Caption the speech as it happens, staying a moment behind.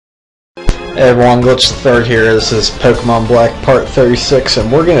Hey everyone, Glitch the Third here. This is Pokemon Black Part 36, and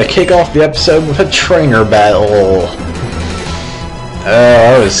we're gonna kick off the episode with a trainer battle.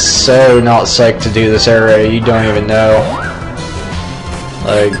 I was so not psyched to do this area, you don't even know.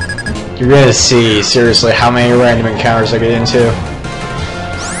 Like, you're gonna see, seriously, how many random encounters I get into.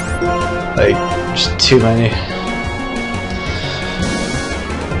 Like, just too many.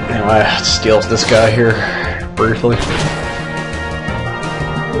 Anyway, let's deal with this guy here, briefly.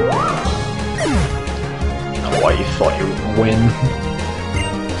 Why you thought you would win.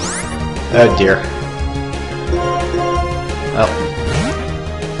 Oh dear. Oh.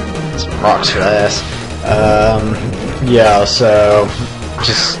 Some rocks for that ass. Yeah, so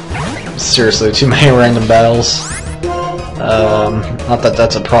just seriously too many random battles. Not that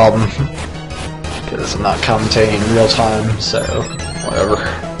that's a problem, because I'm not commentating in real time, so whatever.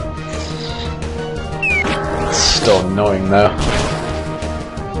 It's still annoying though.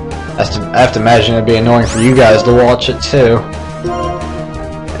 I have to imagine it'd be annoying for you guys to watch it too.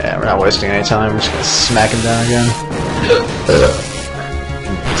 Yeah, we're not wasting any time. We're just gonna smack him down again.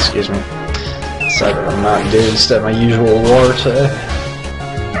 Excuse me. Decided I'm Mountain Dew instead of my usual water today.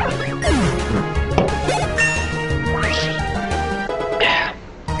 Yeah,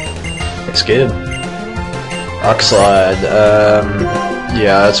 it's good. Rock Slide.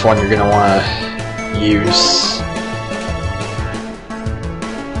 Yeah, that's one you're gonna want to use.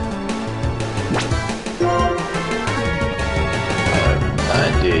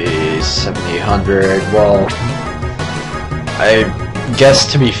 7,800. Well, I guess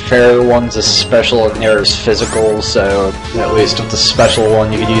to be fair, one's a special and the other's physical, so at least with the special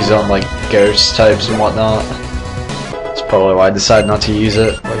one you could use it on like ghost types and whatnot. That's probably why I decided not to use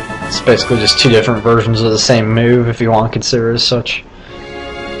it. Like, it's basically just two different versions of the same move if you want to consider it as such.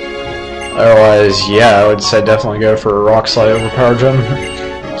 Otherwise, yeah, I would say definitely go for a Rock Slide over Power Gem.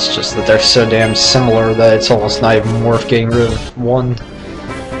 It's just that they're so damn similar that it's almost not even worth getting rid of one.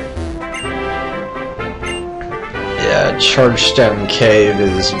 Yeah, Charge Stone Cave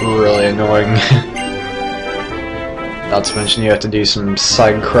is really annoying. Not to mention you have to do some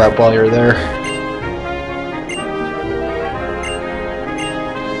side crap while you're there.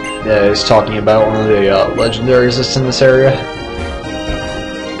 Yeah, he's talking about one of the legendaries that's in this area.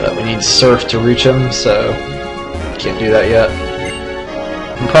 But we need Surf to reach him, so can't do that yet.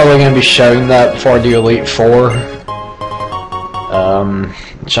 I'm probably going to be showing that before I do Elite Four.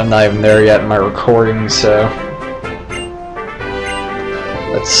 Which I'm not even there yet in my recording, so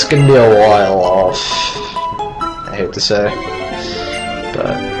that's gonna be a while off, I hate to say,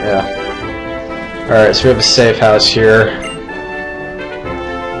 but yeah. Alright, so we have a safe house here.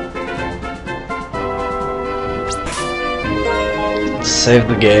 Let's save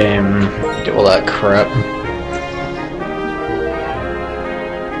the game, do all that crap.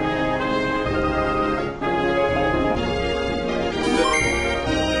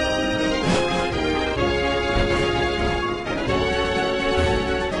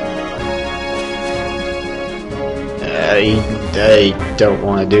 I don't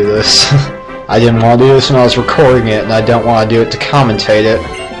want to do this. I didn't want to do this when I was recording it, and I don't want to do it to commentate it.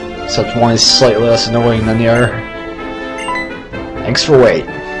 Such one is slightly less annoying than the other. Thanks for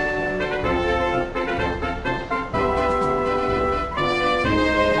waiting.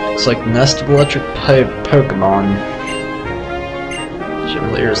 Looks like Nest of Electric Pipe Pokemon.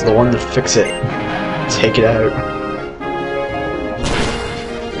 Gym Leader's the one to fix it. Take it out.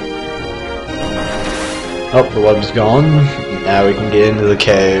 Oh, the web's gone. Now we can get into the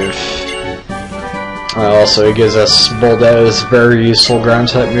cave. Also, it gives us Bulldoze, very useful ground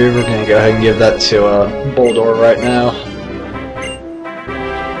type move. We're gonna go ahead and give that to Bulldor right now.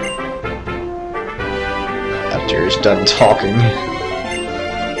 After he's done talking.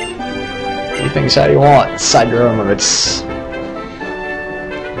 Anything's how you want, inside your own limits.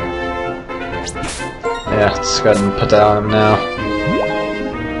 Yeah, let's go ahead and put that on him now.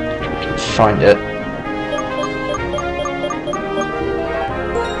 If we can find it.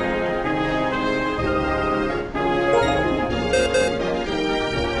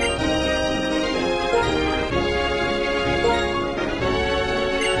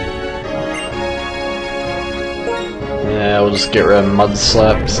 Yeah, we'll just get rid of Mud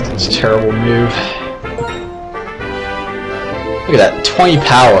Slap, because it's a terrible move. Look at that, 20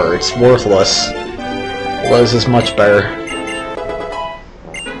 power, it's worthless. Lowe's is much better.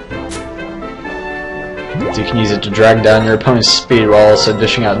 You can use it to drag down your opponent's speed while also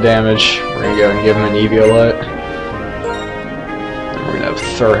dishing out damage. We're gonna go and give him an Eviolite. We're gonna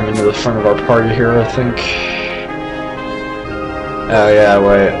throw him into the front of our party here, I think. Oh yeah,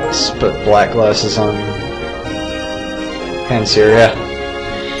 wait, let's put black glasses on. Pansear, yeah.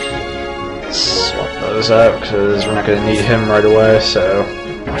 those up because we're not going to need him right away, so...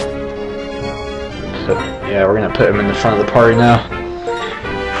 yeah, we're going to put him in the front of the party now.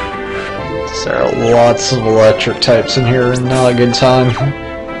 There are lots of electric types in here and not a good time.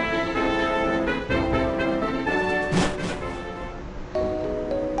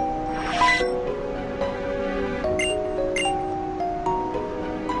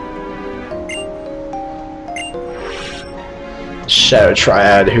 Shadow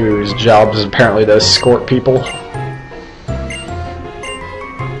Triad, whose job is apparently to escort people.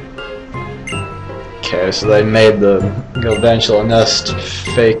 Okay, so they made the Gottam nest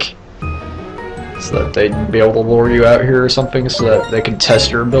fake so that they'd be able to lure you out here or something so that they could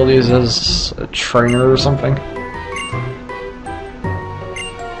test your abilities as a trainer or something.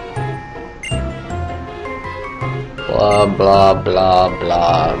 Blah blah blah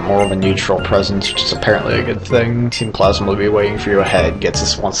blah. More of a neutral presence, which is apparently a good thing. Team Plasma will be waiting for you ahead.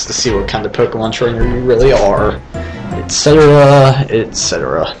 Gets wants to see what kind of Pokemon trainer you really are, etc.,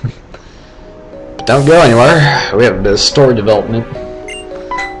 etc. But don't go anywhere. We have a bit of story development.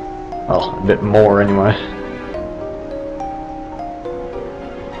 Well, a bit more anyway.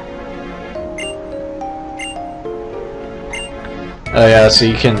 Oh yeah, so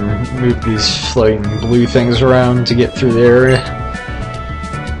you can move these floating blue things around to get through the area.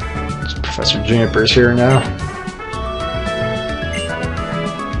 Professor Juniper's here now.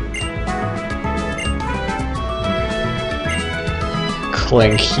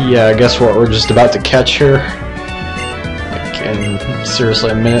 Clink, yeah, I guess what we're just about to catch here. Like in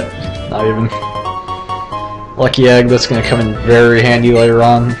seriously a minute, not even. Lucky Egg, that's going to come in very handy later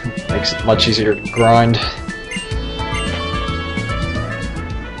on. Makes it much easier to grind.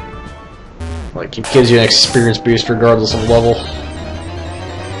 Like, it gives you an experience boost regardless of level.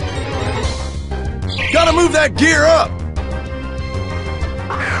 Gotta move that gear up!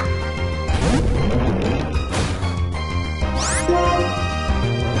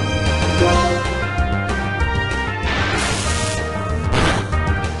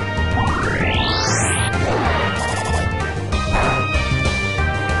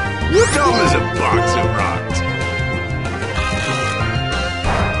 You dumb as a box of rocks.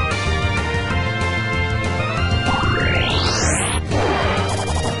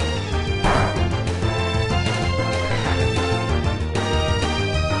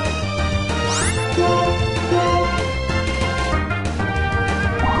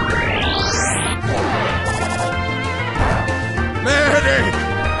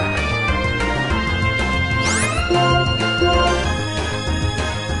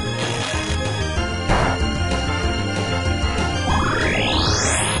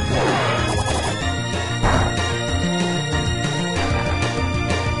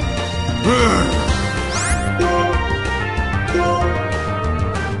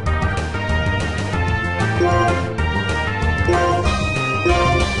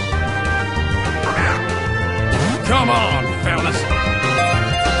 Come on, fellas.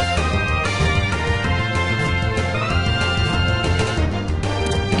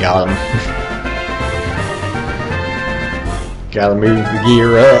 Got him. Gotta move the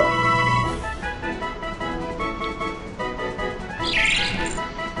gear up.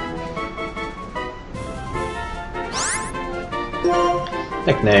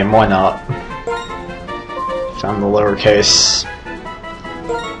 Nickname, why not? Found the lowercase.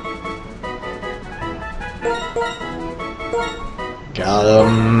 Got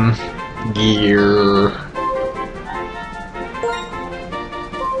him. Gear.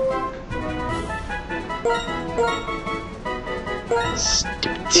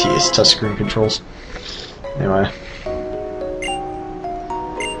 Stupid TS touchscreen controls. Anyway.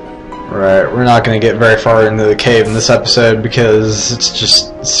 Right, we're not going to get very far into the cave in this episode because it's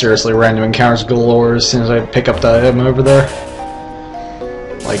just seriously random encounters galore as soon as I pick up the item over there.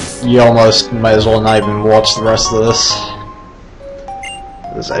 Like, you almost might as well not even watch the rest of this.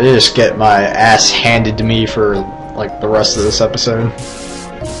 I just get my ass handed to me for, like, the rest of this episode.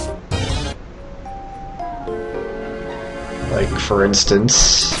 Like, for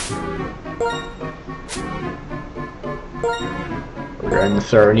instance... we're going to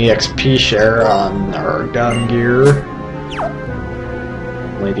throw an EXP share on our gun gear.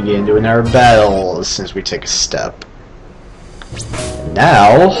 Only to get into another battle as soon as we take a step. And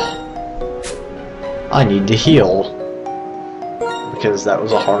now... I need to heal. Because that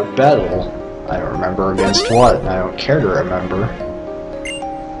was a hard battle. I don't remember against what, and I don't care to remember.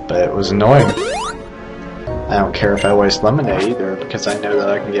 But it was annoying. I don't care if I waste lemonade either, because I know that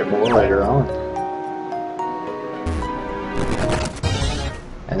I can get more later on.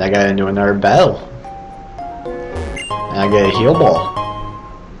 And I got into another battle. And I get a heal ball.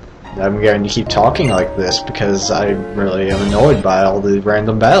 I'm going to keep talking like this because I really am annoyed by all the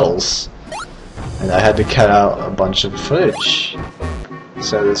random battles. And I had to cut out a bunch of footage.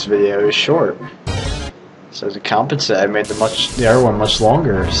 So this video is short. So to compensate, I made the other one much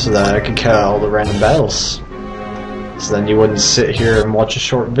longer so that I could cut out all the random battles. So then you wouldn't sit here and watch a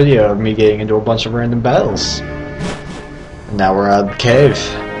short video of me getting into a bunch of random battles. And now we're out of the cave.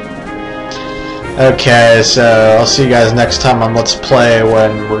 Okay, so I'll see you guys next time on Let's Play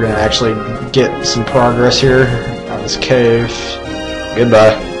when we're gonna actually get some progress here on this cave.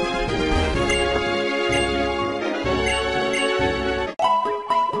 Goodbye.